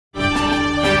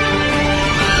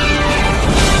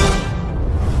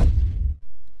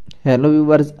Hello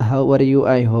viewers, how are you?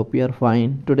 I hope you are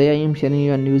fine. Today I am sharing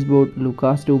you a news about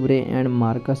Lucas Dubre and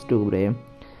Marcus Dubre.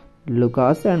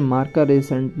 Lucas and Marcus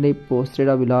recently posted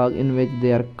a vlog in which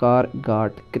their car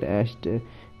got crashed.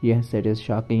 Yes, it is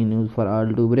shocking news for all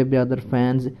Dubre brother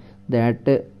fans that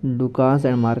Lucas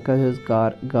and Marcus's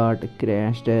car got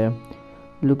crashed.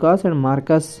 Lucas and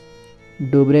Marcus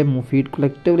Dubre Mufid,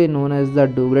 collectively known as the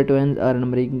Dubre twins, are an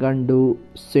American duo,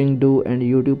 swing duo, and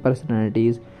YouTube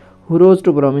personalities who rose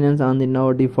to prominence on the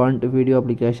now defunct video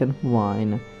application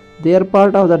Vine. They are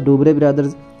part of the Dubre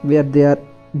brothers, where they are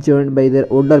joined by their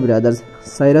older brothers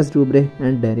Cyrus Dubre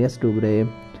and Darius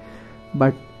Dubre.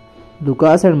 But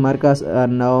Lucas and Marcus are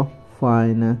now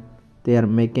fine. They are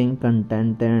making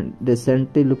content, and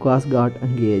recently Lucas got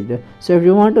engaged. So if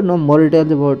you want to know more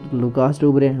details about Lucas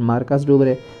Dubre and Marcus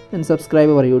Dubre, then subscribe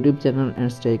our YouTube channel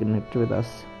and stay connected with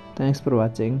us. Thanks for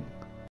watching.